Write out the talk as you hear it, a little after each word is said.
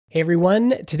Hey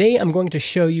everyone, today I'm going to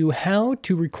show you how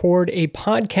to record a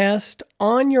podcast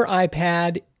on your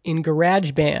iPad in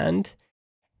GarageBand.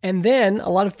 And then a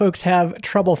lot of folks have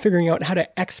trouble figuring out how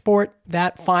to export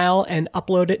that file and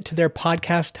upload it to their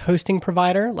podcast hosting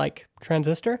provider like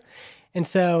Transistor. And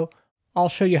so I'll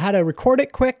show you how to record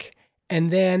it quick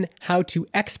and then how to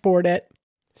export it,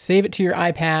 save it to your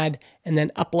iPad, and then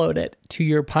upload it to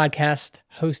your podcast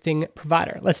hosting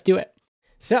provider. Let's do it.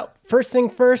 So first thing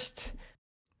first,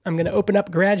 I'm going to open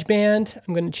up GarageBand.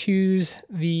 I'm going to choose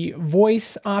the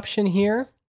voice option here.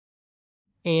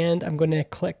 And I'm going to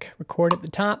click record at the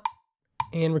top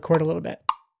and record a little bit.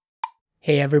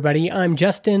 Hey everybody, I'm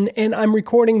Justin and I'm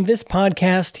recording this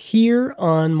podcast here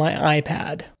on my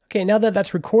iPad. Okay, now that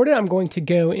that's recorded, I'm going to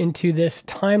go into this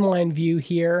timeline view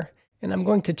here and I'm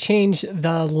going to change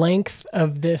the length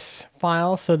of this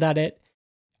file so that it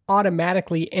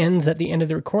automatically ends at the end of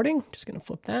the recording. Just going to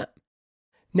flip that.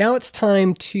 Now it's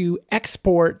time to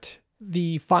export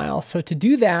the file. So to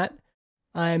do that,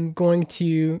 I'm going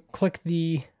to click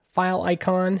the file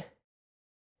icon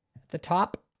at the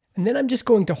top, and then I'm just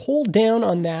going to hold down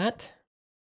on that,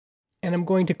 and I'm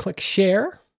going to click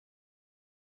share.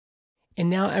 And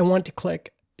now I want to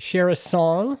click share a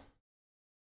song,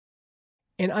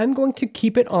 and I'm going to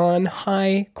keep it on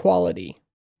high quality.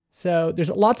 So there's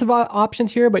lots of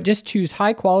options here, but just choose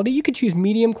high quality. You could choose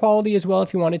medium quality as well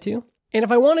if you wanted to. And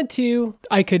if I wanted to,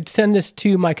 I could send this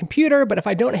to my computer, but if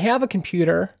I don't have a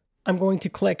computer, I'm going to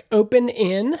click open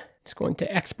in. It's going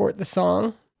to export the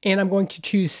song, and I'm going to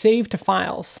choose save to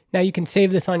files. Now you can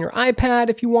save this on your iPad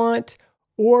if you want,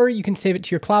 or you can save it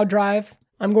to your cloud drive.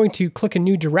 I'm going to click a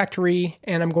new directory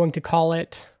and I'm going to call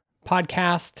it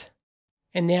podcast.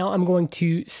 And now I'm going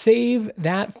to save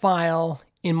that file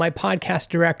in my podcast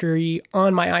directory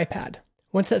on my iPad.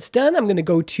 Once that's done, I'm going to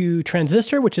go to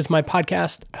Transistor, which is my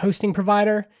podcast hosting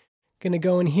provider. Going to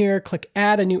go in here, click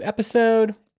add a new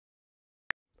episode.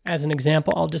 As an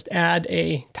example, I'll just add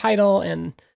a title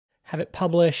and have it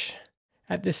publish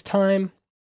at this time.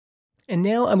 And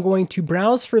now I'm going to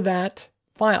browse for that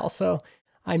file. So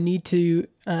I need to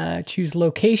choose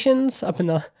locations up in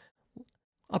the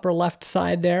upper left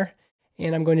side there.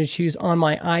 And I'm going to choose on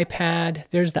my iPad.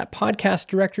 There's that podcast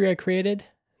directory I created.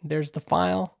 There's the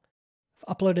file.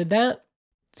 I've uploaded that.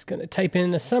 Just going to type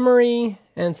in a summary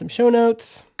and some show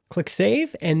notes. Click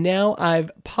save, and now I've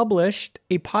published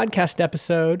a podcast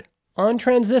episode on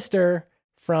Transistor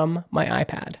from my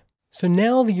iPad. So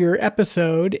now your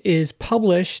episode is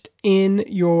published in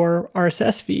your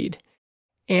RSS feed,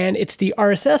 and it's the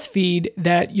RSS feed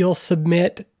that you'll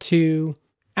submit to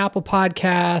Apple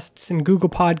Podcasts and Google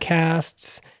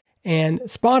Podcasts and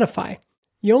Spotify.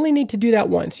 You only need to do that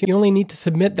once. You only need to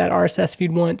submit that RSS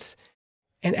feed once,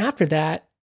 and after that,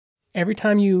 every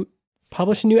time you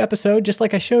publish a new episode, just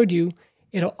like I showed you,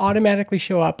 it'll automatically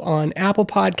show up on Apple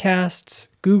Podcasts,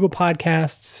 Google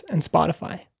Podcasts, and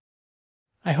Spotify.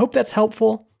 I hope that's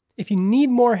helpful. If you need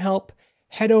more help,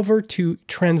 head over to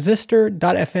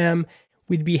transistor.fm.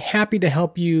 We'd be happy to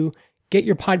help you get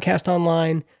your podcast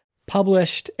online,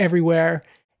 published everywhere,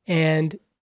 and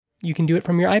you can do it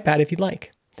from your iPad if you'd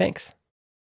like. Thanks.